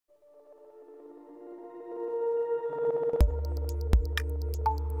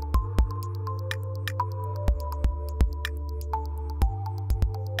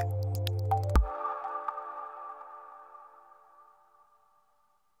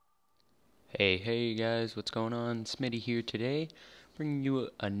Hey guys, what's going on? Smitty here today, bringing you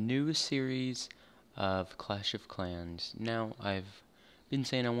a new series of Clash of Clans. Now, I've been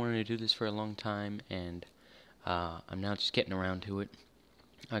saying I wanted to do this for a long time, and I'm now just getting around to it.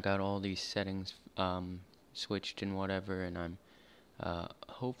 I got all these settings switched and whatever, and I'm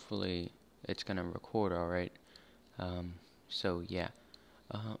hopefully it's gonna record alright. So yeah,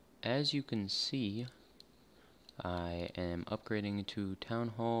 as you can see, I am upgrading to Town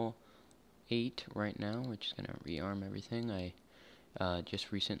Hall 8 right now, which is gonna rearm everything. I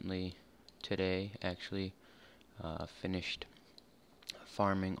just recently, today actually, finished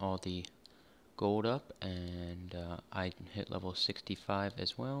farming all the gold up, and I hit level 65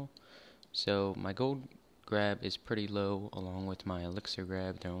 as well. So my gold grab is pretty low, along with my elixir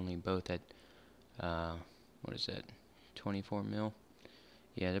grab. They're only both at what is that, 24 mil?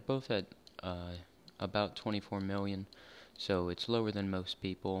 Yeah, they're both at about 24 million, so it's lower than most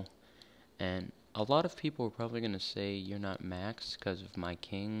people. And a lot of people are probably going to say you're not maxed because of my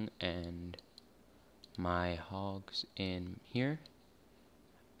king and my hogs in here.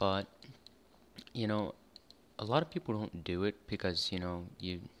 But, you know, a lot of people don't do it because, you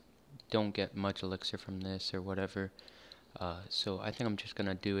don't get much elixir from this or whatever. So I think I'm just going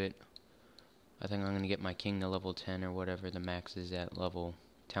to do it. I think I'm going to get my king to level 10 or whatever the max is at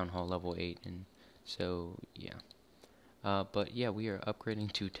Town Hall level 8. And so, yeah. But yeah, we are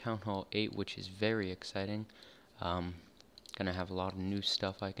upgrading to Town Hall 8, which is very exciting. Gonna have a lot of new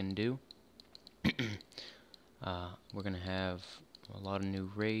stuff I can do. We're gonna have a lot of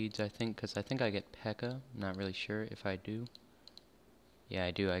new raids, I think, because I think I get P.E.K.K.A. Not really sure if I do. Yeah,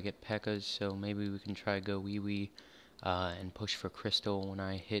 I do. I get P.E.K.K.A.s, so maybe we can try go wee and push for Crystal when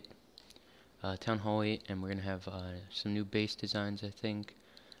I hit Town Hall 8, and we're gonna have some new base designs, I think.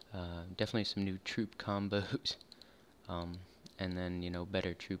 Definitely some new troop combos. And then,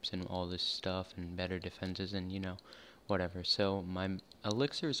 better troops and all this stuff, and better defenses, and, whatever. So, my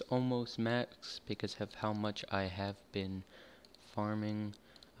elixir is almost max because of how much I have been farming.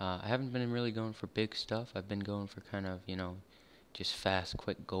 I haven't been really going for big stuff. I've been going for kind of, just fast,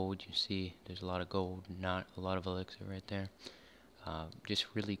 quick gold. You see, there's a lot of gold, not a lot of elixir right there. Just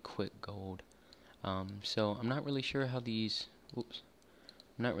really quick gold. So, I'm not really sure how these, I'm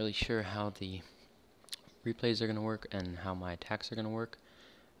not really sure how the replays are going to work and how my attacks are going to work,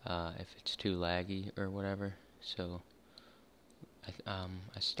 if it's too laggy or whatever. So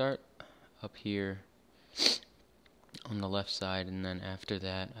I start up here on the left side, and then after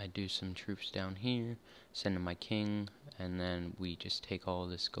that I do some troops down here, send in my king, and then we just take all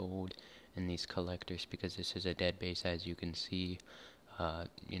this gold and these collectors, because this is a dead base, as you can see.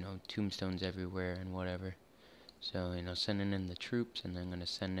 Tombstones everywhere and whatever. So, sending in the troops, and then I'm going to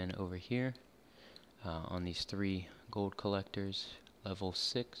send in over here on these 3 gold collectors, level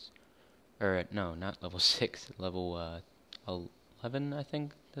 6, or no, not level 6, level 11, I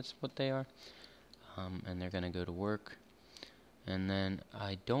think that's what they are. And they're gonna go to work, and then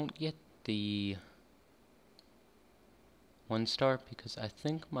I don't get the 1-star because I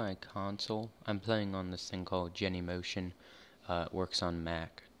think my console, I'm playing on this thing called Genymotion, works on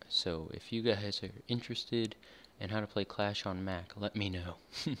Mac. So if you guys are interested in how to play Clash on Mac, let me know.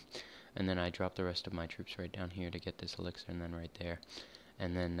 And then I drop the rest of my troops right down here to get this elixir, and then right there.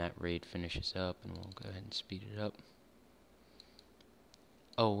 And then that raid finishes up, and we'll go ahead and speed it up.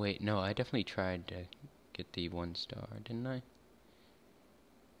 Oh wait, no, I definitely tried to get the 1-star, didn't I?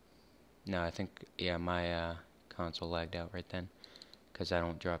 No, I think, yeah, my console lagged out right then, because I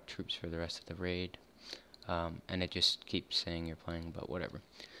don't drop troops for the rest of the raid. And it just keeps saying you're playing, but whatever.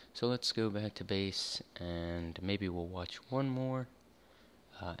 So let's go back to base, and maybe we'll watch one more.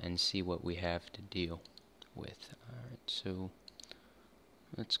 And see what we have to deal with. Alright, so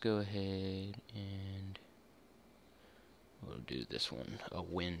let's go ahead and we'll do this one, a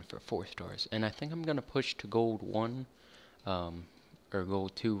win for 4 stars. And I think I'm going to push to gold 1, or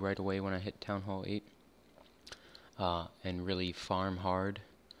gold 2 right away when I hit Town Hall 8. And really farm hard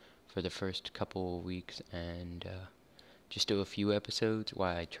for the first couple of weeks, and just do a few episodes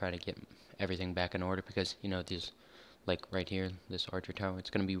while I try to get everything back in order, because, these, like right here, this archer tower, it's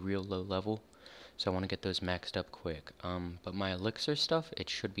going to be real low level, so I want to get those maxed up quick. But my elixir stuff,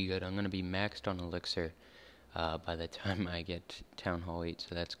 it should be good. I'm going to be maxed on elixir by the time I get Town Hall 8,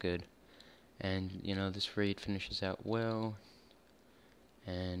 so that's good. And, this raid finishes out well,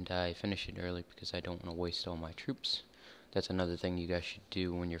 and I finish it early because I don't want to waste all my troops. That's another thing you guys should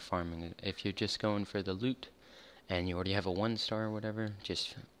do when you're farming. If you're just going for the loot, and you already have a 1-star or whatever,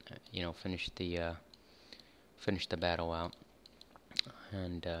 just, finish the battle out.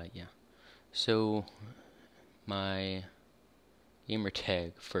 And yeah, so my gamer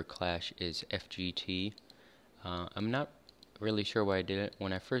tag for Clash is FGT. I'm not really sure why I did it.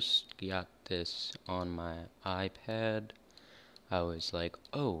 When I first got this on my iPad, I was like,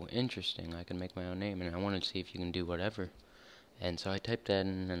 oh, interesting, I can make my own name, and I wanted to see if you can do whatever. And so I typed that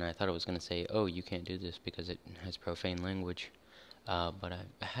in, and I thought it was going to say, oh, you can't do this because it has profane language. But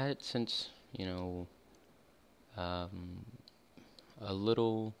I had it since, um, a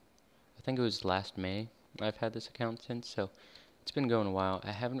little, I think it was last May I've had this account since, so it's been going a while.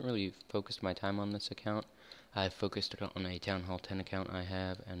 I haven't really focused my time on this account. I've focused it on a Town Hall 10 account I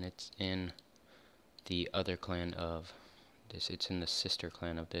have, and it's in the other clan of this. It's in the sister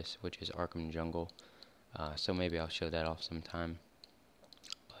clan of this, which is Arkham Jungle. So maybe I'll show that off sometime.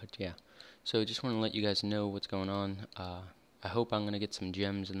 But yeah, so just want to let you guys know what's going on. I hope I'm going to get some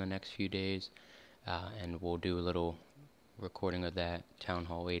gems in the next few days, and we'll do a little recording of that Town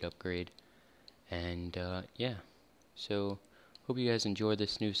Hall 8 upgrade. And yeah, so hope you guys enjoy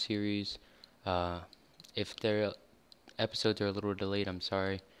this new series. If their episodes are a little delayed, I'm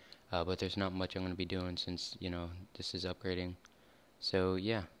sorry, but there's not much I'm going to be doing since, this is upgrading. So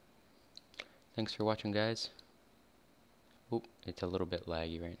yeah, thanks for watching, guys. Oop, it's a little bit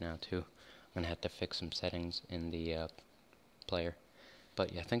laggy right now too. I'm going to have to fix some settings in the player.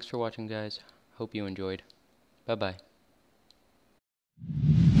 But yeah, thanks for watching, guys. Hope you enjoyed. Bye-bye.